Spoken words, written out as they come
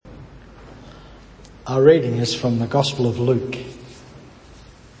Our reading is from the Gospel of Luke.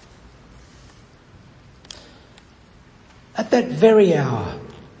 At that very hour,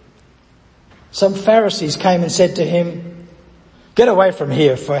 some Pharisees came and said to him, "Get away from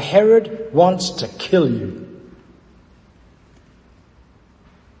here, for Herod wants to kill you."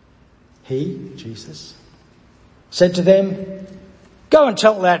 He, Jesus, said to them, "Go and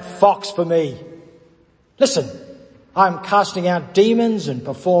tell that fox for me. Listen, I'm casting out demons and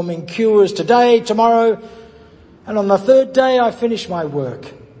performing cures today, tomorrow, and on the third day I finish my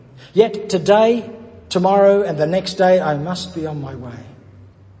work. Yet today, tomorrow, and the next day I must be on my way.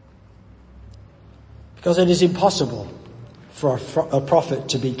 Because it is impossible for a prophet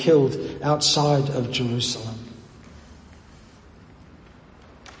to be killed outside of Jerusalem."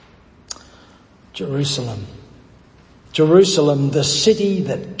 Jerusalem. Jerusalem, the city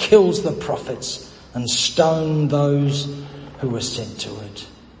that kills the prophets and stone those who were sent to it.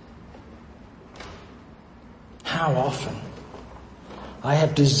 How often I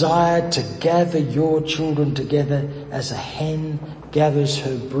have desired to gather your children together as a hen gathers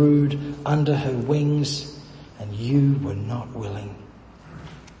her brood under her wings, and you were not willing.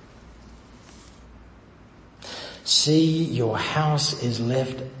 See, your house is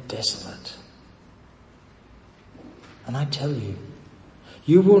left desolate. And I tell you,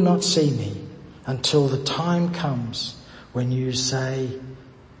 you will not see me until the time comes when you say,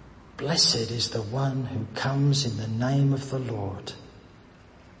 "Blessed is the one who comes in the name of the Lord."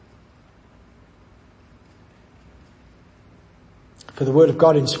 For the word of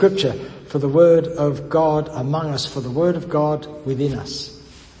God in Scripture, for the word of God among us, for the word of God within us.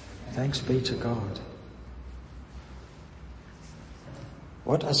 Thanks be to God.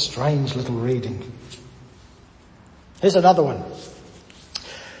 What a strange little reading. Here's another one.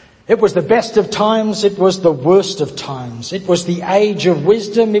 It was the best of times, it was the worst of times. It was the age of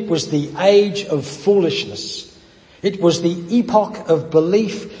wisdom, it was the age of foolishness. It was the epoch of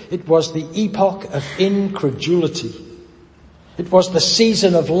belief, it was the epoch of incredulity. It was the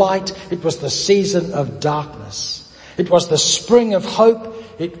season of light, it was the season of darkness. It was the spring of hope,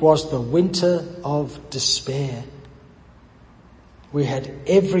 it was the winter of despair. We had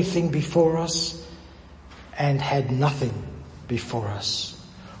everything before us and had nothing before us.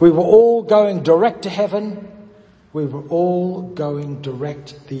 We were all going direct to heaven. We were all going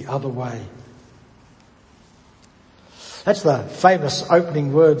direct the other way. That's the famous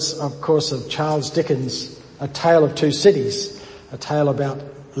opening words, of course, of Charles Dickens' A Tale of Two Cities, a tale about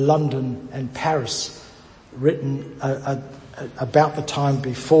London and Paris, written about the time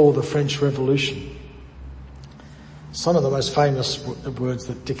before the French Revolution. Some of the most famous words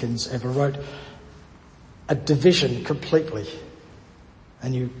that Dickens ever wrote. A division completely.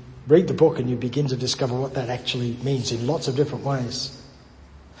 And you read the book and you begin to discover what that actually means in lots of different ways.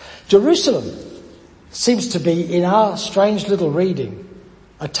 Jerusalem seems to be, in our strange little reading,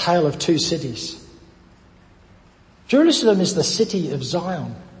 a tale of two cities. Jerusalem is the city of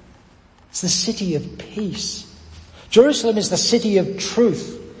Zion. It's the city of peace. Jerusalem is the city of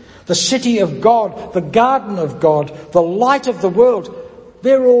truth, the city of God, the garden of God, the light of the world.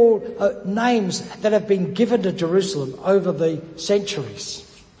 They're all names that have been given to Jerusalem over the centuries.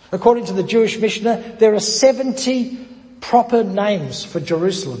 According to the Jewish Mishnah, there are 70 proper names for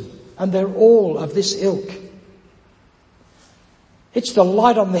Jerusalem, and they're all of this ilk. It's the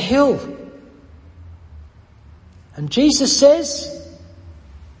light on the hill. And Jesus says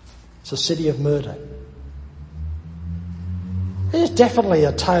it's a city of murder. There's definitely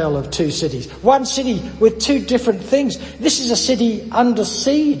a tale of two cities. One city with two different things. This is a city under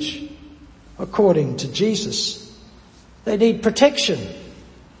siege, according to Jesus. They need protection.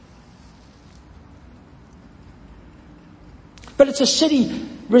 But it's a city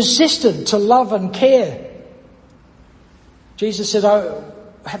resistant to love and care. Jesus said, "I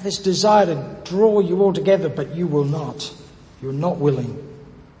have this desire to draw you all together, but you will not. You're not willing."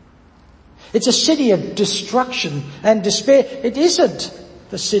 It's a city of destruction and despair. It isn't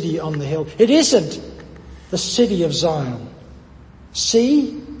the city on the hill. It isn't the city of Zion.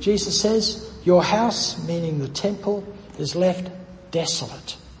 See, Jesus says, your house, meaning the temple, is left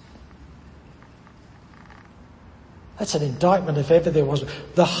desolate. That's an indictment if ever there was.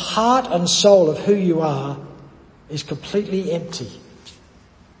 The heart and soul of who you are is completely empty.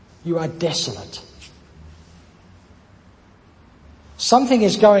 You are desolate. Something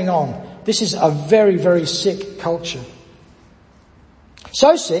is going on. This is a very, very sick culture.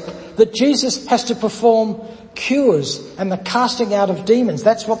 So sick that Jesus has to perform cures and the casting out of demons.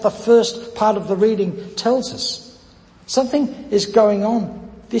 That's what the first part of the reading tells us. Something is going on.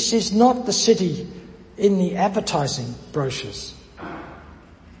 This is not the city in the advertising brochures.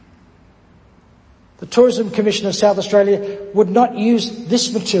 The Tourism Commission of South Australia would not use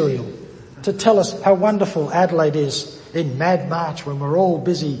this material to tell us how wonderful Adelaide is in Mad March when we're all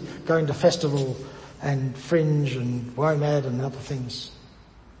busy going to festival and Fringe and WOMAD and other things.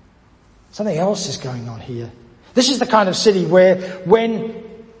 Something else is going on here. This is the kind of city where when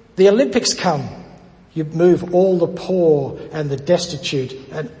the Olympics come, you move all the poor and the destitute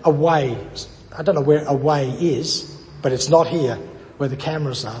and away. I don't know where away is, but it's not here where the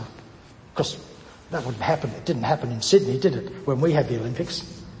cameras are. Because that wouldn't happen. It didn't happen in Sydney, did it, when we had the Olympics?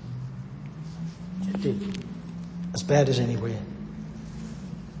 It did. As bad as anywhere.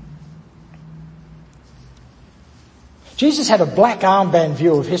 Jesus had a black armband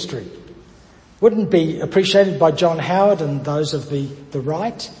view of history. Wouldn't be appreciated by John Howard and those of the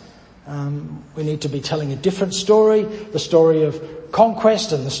right. We need to be telling a different story, the story of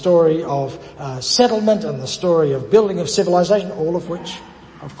conquest and the story of settlement and the story of building of civilization, all of which,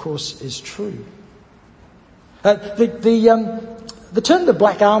 of course, is true. The term the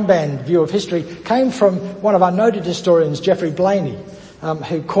black armband view of history came from one of our noted historians, Geoffrey Blainey,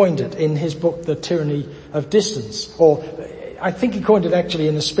 who coined it in his book, The Tyranny of Distance. Or I think he coined it actually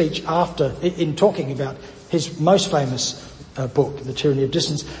in a speech in talking about his most famous book, The Tyranny of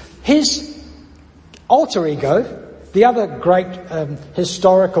Distance. His alter ego, the other great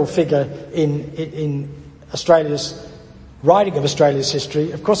historical figure in Australia's writing of Australia's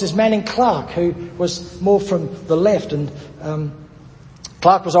history, of course, is Manning Clark, who was more from the left, and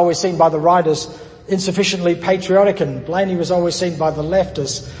Clark was always seen by the right as insufficiently patriotic, and Blainey was always seen by the left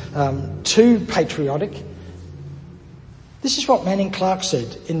as too patriotic. This is what Manning Clark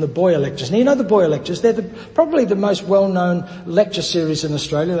said in the Boyer Lectures. And you know the Boyer Lectures, they're probably the most well-known lecture series in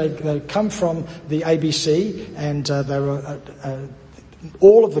Australia. They come from the ABC, and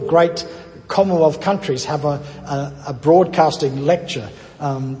all of the great Commonwealth countries have a broadcasting lecture.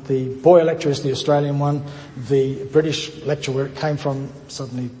 The Boyer Lecture is the Australian one. The British lecture, where it came from,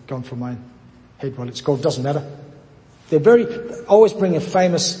 suddenly gone from my head what it's called, doesn't matter. They always bring a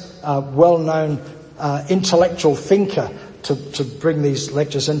famous, well-known intellectual thinker to bring these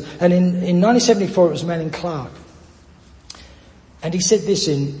lectures. And in 1974 it was Manning Clark. And he said this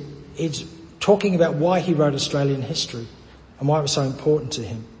he's talking about why he wrote Australian history and why it was so important to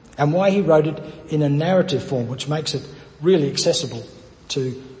him and why he wrote it in a narrative form which makes it really accessible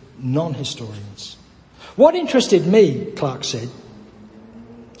to non-historians. What interested me, Clark said,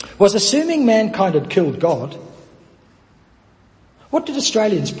 was assuming mankind had killed God, what did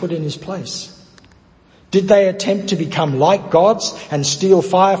Australians put in his place? Did they attempt to become like gods and steal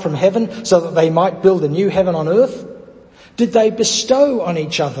fire from heaven so that they might build a new heaven on earth? Did they bestow on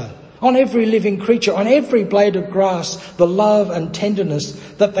each other, on every living creature, on every blade of grass, the love and tenderness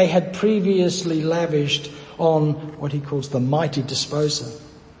that they had previously lavished on what he calls the mighty disposer?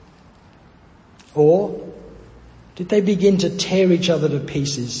 Or did they begin to tear each other to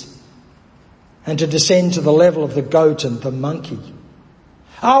pieces and to descend to the level of the goat and the monkey?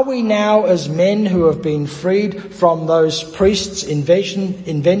 Are we now, as men who have been freed from those priests'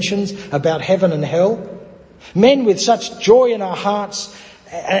 inventions about heaven and hell, men with such joy in our hearts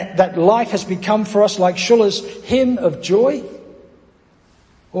that life has become for us like Schiller's hymn of joy?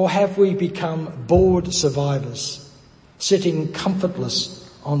 Or have we become bored survivors, sitting comfortless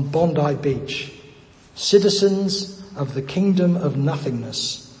on Bondi Beach, citizens of the kingdom of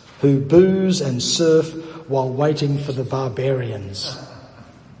nothingness, who booze and surf while waiting for the barbarians?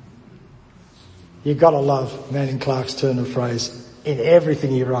 You've got to love Manning Clark's turn of phrase in everything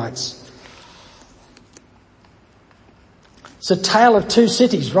he writes. It's a tale of two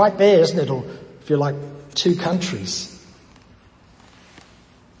cities right there, isn't it? Or, if you like, two countries.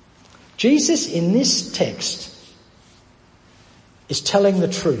 Jesus, in this text, is telling the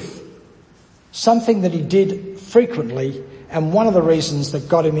truth. Something that he did frequently, and one of the reasons that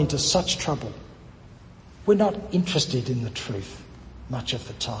got him into such trouble. We're not interested in the truth much of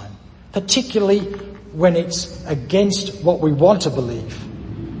the time, particularly when it's against what we want to believe.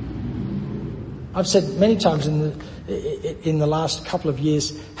 I've said many times in the last couple of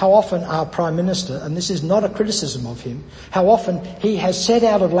years how often our Prime Minister, and this is not a criticism of him, how often he has said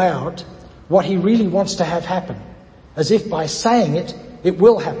out aloud what he really wants to have happen, as if by saying it, it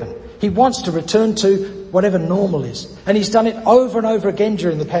will happen. He wants to return to whatever normal is. And he's done it over and over again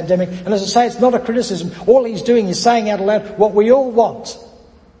during the pandemic. And as I say, it's not a criticism. All he's doing is saying out aloud what we all want.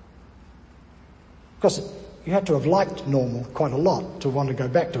 Of course, you have to have liked normal quite a lot to want to go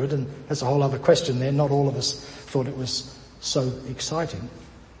back to it, and that's a whole other question there. Not all of us thought it was so exciting.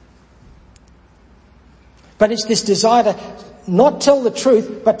 But it's this desire to not tell the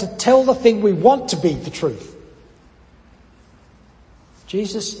truth, but to tell the thing we want to be the truth.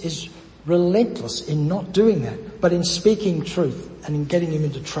 Jesus is relentless in not doing that, but in speaking truth and in getting him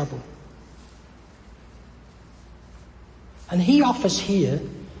into trouble. And he offers here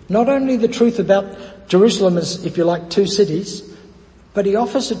not only the truth about Jerusalem as, if you like, two cities, but he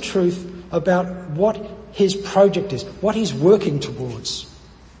offers the truth about what his project is, what he's working towards.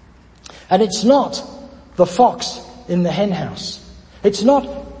 And it's not the fox in the henhouse. It's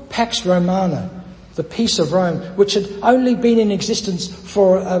not Pax Romana, the peace of Rome, which had only been in existence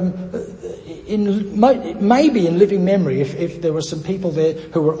for maybe in living memory, if there were some people there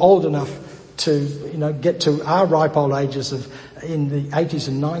who were old enough to get to our ripe old ages in the 80s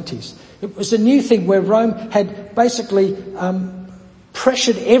and 90s. It was a new thing where Rome had basically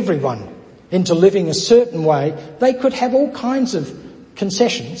pressured everyone into living a certain way. They could have all kinds of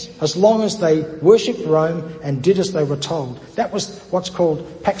concessions as long as they worshipped Rome and did as they were told. That was what's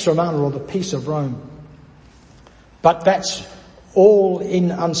called Pax Romana, or the peace of Rome. But that's all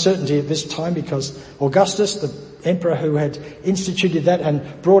in uncertainty at this time, because Augustus, the emperor who had instituted that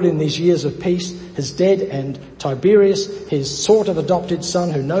and brought in these years of peace, is dead, and Tiberius, his sort of adopted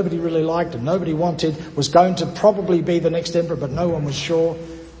son who nobody really liked and nobody wanted, was going to probably be the next emperor, but no one was sure.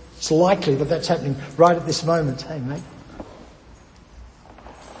 It's likely that that's happening right at this moment. Hey, mate.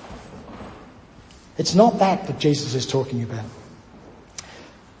 It's not that Jesus is talking about.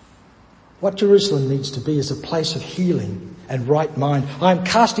 What Jerusalem needs to be is a place of healing and right mind. I'm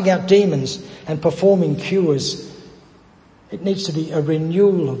casting out demons and performing cures. It needs to be a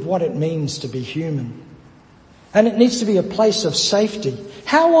renewal of what it means to be human. And it needs to be a place of safety.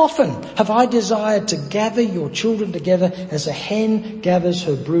 How often have I desired to gather your children together as a hen gathers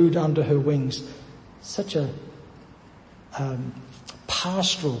her brood under her wings? Such a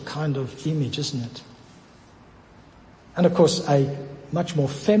pastoral kind of image, isn't it? And of course, a much more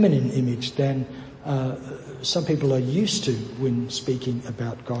feminine image than some people are used to when speaking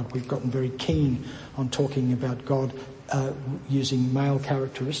about God. We've gotten very keen on talking about God using male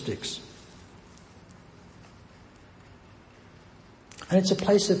characteristics. And it's a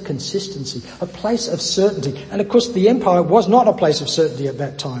place of consistency, a place of certainty. And of course, the empire was not a place of certainty at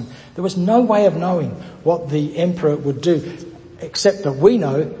that time. There was no way of knowing what the emperor would do, except that we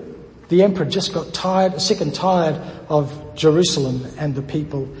know the emperor just got sick and tired of Jerusalem and the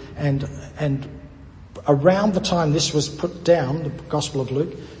people, and around the time this was put down, the Gospel of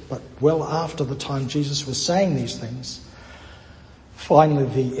Luke, but well after the time Jesus was saying these things, finally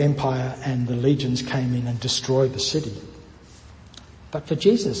the empire and the legions came in and destroyed the city. But for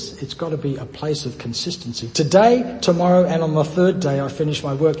Jesus, it's got to be a place of consistency. Today, tomorrow, and on the third day I finish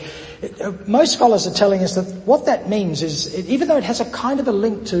my work. Most scholars are telling us that what that means is, even though it has a kind of a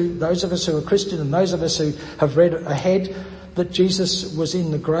link to those of us who are Christian and those of us who have read ahead, that Jesus was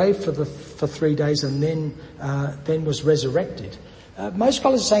in the grave for 3 days and then was resurrected. Most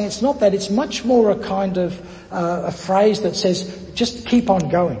scholars are saying it's not that. It's much more a kind of a phrase that says, just keep on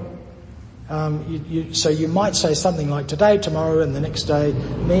going. So you might say something like today, tomorrow, and the next day,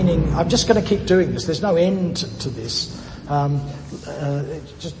 meaning I'm just going to keep doing this. There's no end to this.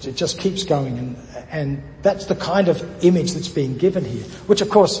 It just keeps going, and that's the kind of image that's being given here, which of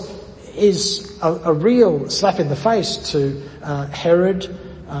course is a real slap in the face to Herod,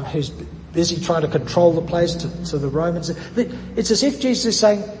 who's busy trying to control the place, to the Romans. It's as if Jesus is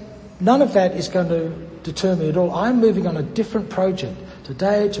saying, none of that is going to deter me at all. I'm moving on a different project.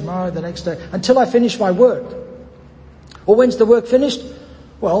 Today, tomorrow, the next day, until I finish my work. Well, when's the work finished?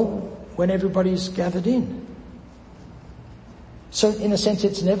 Well, when everybody's gathered in. So in a sense,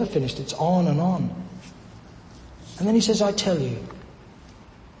 it's never finished. It's on and on. And then he says, I tell you,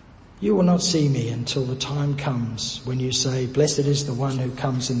 you will not see me until the time comes when you say, blessed is the one who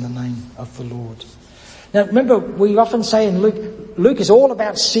comes in the name of the Lord. Now, remember, we often say in Luke is all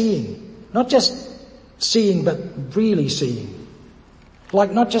about seeing. Not just seeing, but really seeing.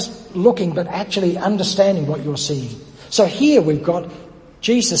 Like not just looking, but actually understanding what you're seeing. So here we've got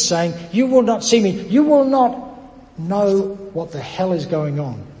Jesus saying, you will not see me. You will not know what the hell is going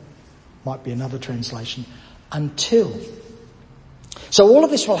on. Might be another translation. Until. So all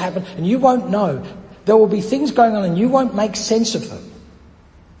of this will happen and you won't know. There will be things going on and you won't make sense of them.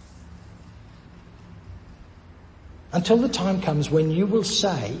 Until the time comes when you will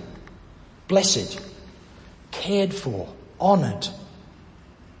say, blessed, cared for, honoured,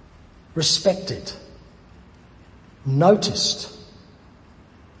 respected, noticed.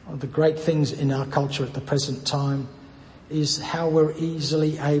 One of the great things in our culture at the present time is how we're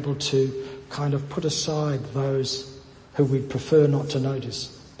easily able to kind of put aside those who we'd prefer not to notice.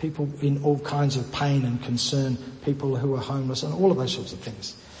 People in all kinds of pain and concern, people who are homeless and all of those sorts of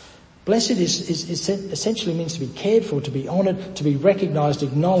things. Blessed is essentially means to be cared for, to be honoured, to be recognised,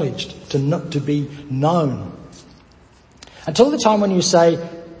 acknowledged, to be known. Until the time when you say,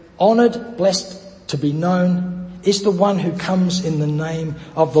 honoured, blessed, to be known, is the one who comes in the name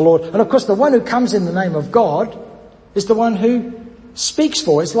of the Lord. And of course the one who comes in the name of God is the one who speaks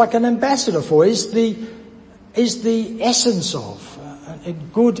for, is like an ambassador for, is the essence of.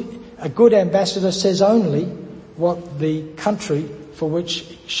 A good ambassador says only what the country for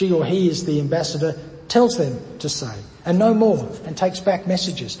which she or he is the ambassador tells them to say, and no more, and takes back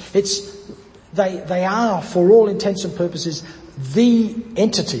messages. They are, for all intents and purposes, the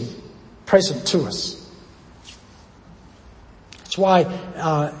entity present to us. That's why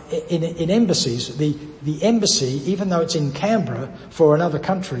in embassies, the embassy, even though it's in Canberra for another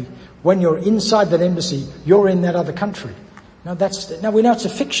country, when you're inside that embassy, you're in that other country. Now we know it's a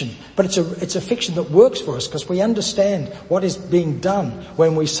fiction, but it's a fiction that works for us because we understand what is being done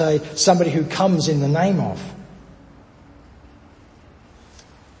when we say somebody who comes in the name of.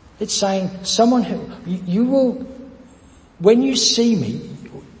 It's saying someone who you will, when you see me,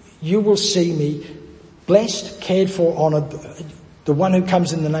 you will see me blessed, cared for, honoured, the one who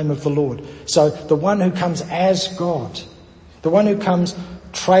comes in the name of the Lord. So the one who comes as God, the one who comes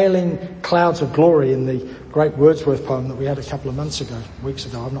trailing clouds of glory in the great Wordsworth poem that we had a couple of weeks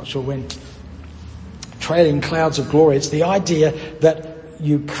ago, I'm not sure when. Trailing clouds of glory. It's the idea that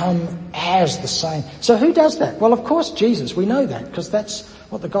you come as the same. So who does that? Well, of course, Jesus. We know that because that's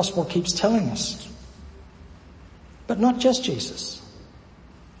what the gospel keeps telling us. But not just Jesus.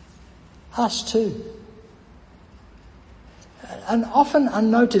 Us too. An often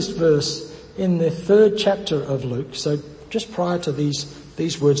unnoticed verse in the 3rd chapter of Luke, so just prior to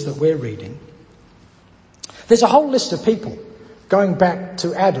these words that we're reading, there's a whole list of people going back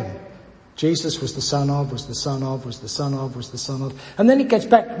to Adam. Jesus was the son of, was the son of, was the son of, was the son of. And then it gets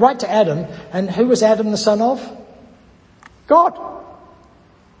back right to Adam. And who was Adam the son of? God.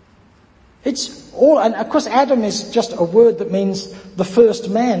 It's all, and of course Adam is just a word that means the first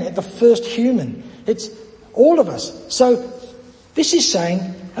man, the first human. It's all of us. So this is saying,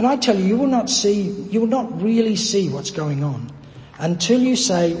 and I tell you, you will not really see what's going on until you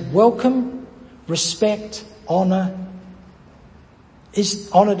say, welcome, respect, honour.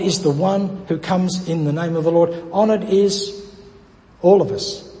 Honoured is the one who comes in the name of the Lord. Honoured is all of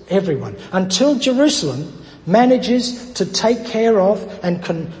us, everyone. Until Jerusalem manages to take care of and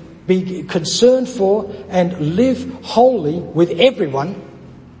can be concerned for and live wholly with everyone,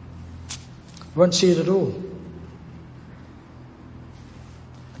 you won't see it at all.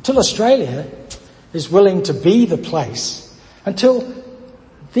 Until Australia is willing to be the place, until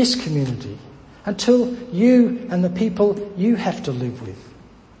this community, until you and the people you have to live with,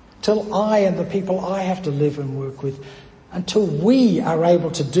 till I and the people I have to live and work with, until we are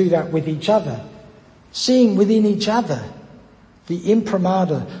able to do that with each other, seeing within each other the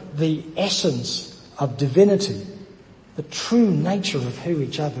imprimatur, the essence of divinity, the true nature of who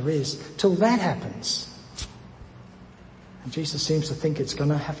each other is, till that happens. And Jesus seems to think it's going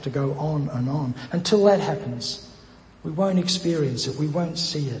to have to go on and on. Until that happens, we won't experience it, we won't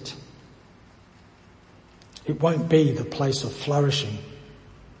see it. It won't be the place of flourishing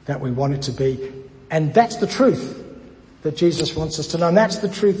that we want it to be. And that's the truth that Jesus wants us to know. And that's the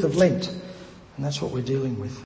truth of Lent. And that's what we're dealing with.